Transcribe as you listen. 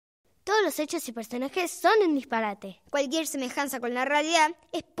todos los hechos y personajes son un disparate. Cualquier semejanza con la realidad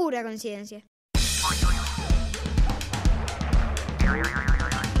es pura coincidencia.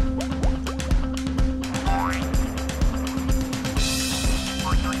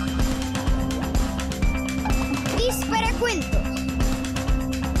 Disparacuentos.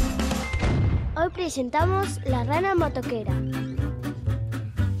 Hoy presentamos la rana motoquera.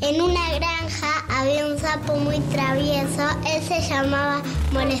 En una granja había un sapo muy travieso. Él se llamaba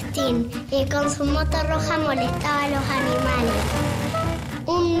Molestín y con su moto roja molestaba a los animales.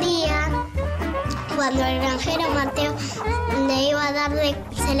 Un día, cuando el granjero Mateo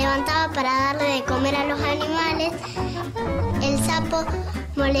se levantaba para darle de comer a los animales, el sapo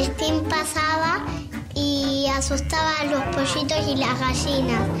Molestín pasaba y asustaba a los pollitos y las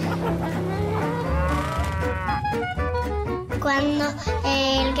gallinas. Cuando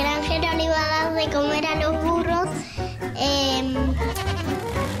el granjero le iba a dar de comer a los burros,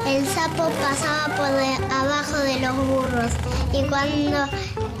 el sapo pasaba por abajo de los burros. Y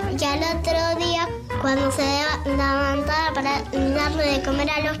ya el otro día, cuando se levantaba para darle de comer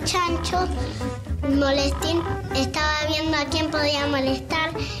a los chanchos, Molestín estaba viendo a quién podía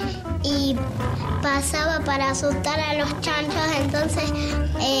molestar y pasaba para asustar a los chanchos. Entonces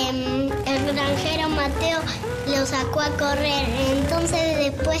el granjero Mateo lo sacó a correr. Entonces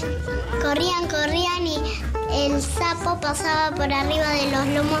después corrían y el sapo pasaba por arriba de los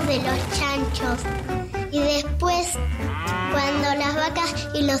lomos de los chanchos. Y después, cuando las vacas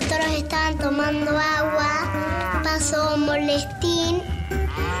y los toros estaban tomando agua, pasó Molestín,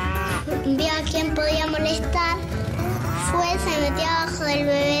 vio a quién podía molestar, se metió abajo del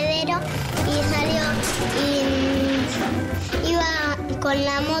bebedero y salió y iba con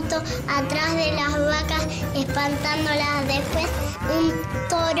la moto atrás de las vacas espantándolas. Después un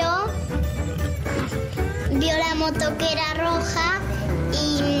toro vio la motoquera roja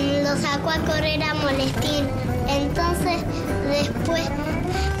y lo sacó a correr a Molestín. Entonces después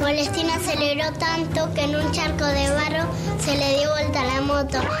Molestín aceleró tanto que en un charco de barro se le dio vuelta la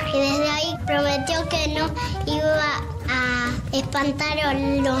moto y desde ahí prometió que no iba a espantar a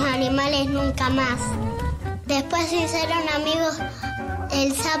los animales nunca más. Después se hicieron amigos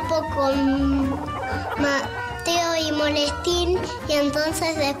el sapo con Mateo y Molestín, y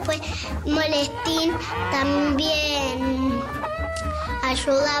entonces después Molestín también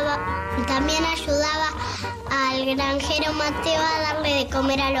ayudaba al granjero Mateo a darle de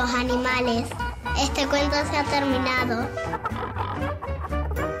comer a los animales. Este cuento se ha terminado.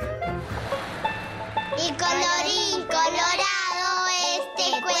 Y colorín colorado, este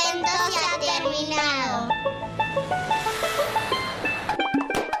cuento se ha terminado.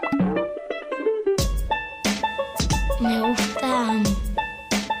 Me gusta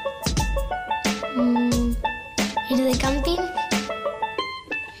ir de camping.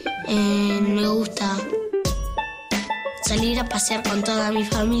 Me gusta salir a pasear con toda mi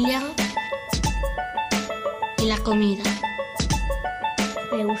familia y la comida.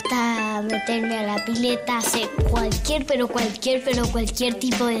 Me gusta meterme a la pileta, hacer cualquier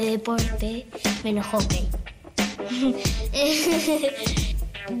tipo de deporte, menos hockey.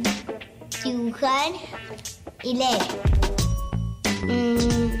 Dibujar y leer.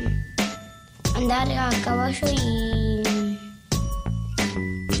 Andar a caballo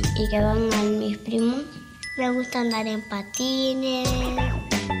y que vengan mis primos. Me gusta andar en patines,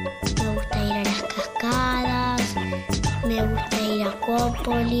 me gusta ir a las cascadas, me gusta ir a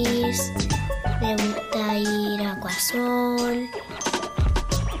Acuópolis, me gusta ir a Acuasol,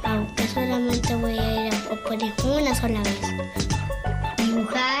 aunque solamente voy a ir a Acuópolis una sola vez.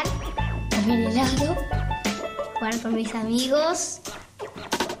 Dibujar, comer helado, jugar con mis amigos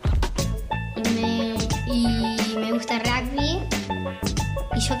y me gusta rugby.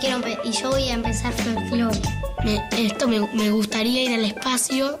 Y yo voy a empezar folclore. Me gustaría ir al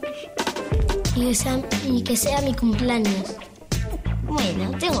espacio y que sea mi cumpleaños.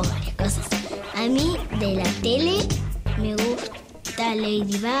 Bueno, tengo varias cosas. A mí, de la tele, me gusta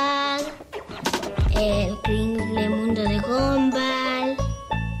Ladybug, el increíble mundo de Gumball,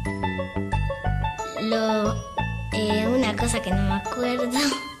 una cosa que no me acuerdo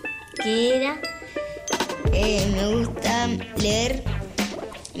qué era. Me gusta leer,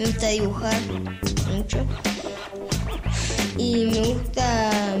 me gusta dibujar mucho y me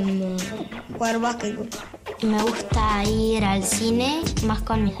gusta jugar básquetbol. Me gusta ir al cine, más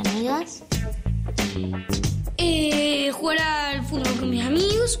con mis amigos. Jugar al fútbol con mis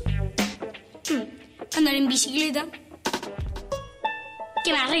amigos. Andar en bicicleta.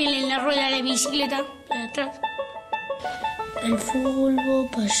 Que me arreglen la rueda de la bicicleta para atrás. El fútbol,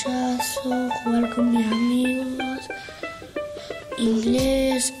 payaso, jugar con mis amigos,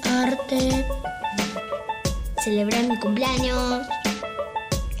 inglés, arte. deporte. Celebrar mi cumpleaños.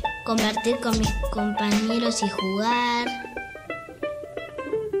 Compartir con mis compañeros y jugar.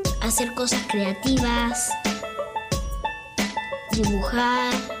 Hacer cosas creativas.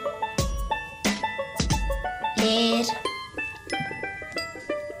 Dibujar. Leer.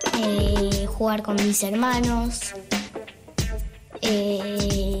 Jugar con mis hermanos.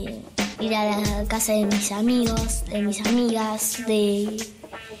 Ir a la casa de mis amigos, de mis amigas, de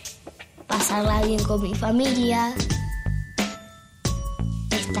pasarla bien con mi familia,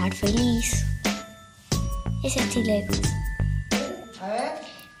 estar feliz, ese estilo de cosas.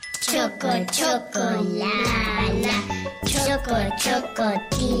 Choco, choco, la, la. Choco, choco,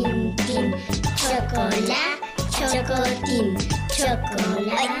 tin, tin. Chocolate, chocotín.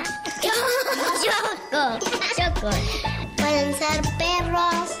 Chocolate, choco, choco. Pueden ser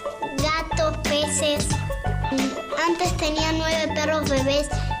perros, gatos, peces. Antes tenía 9 perros bebés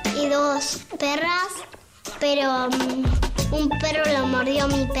y 2 perras, pero un perro lo mordió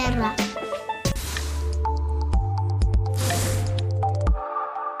mi perra.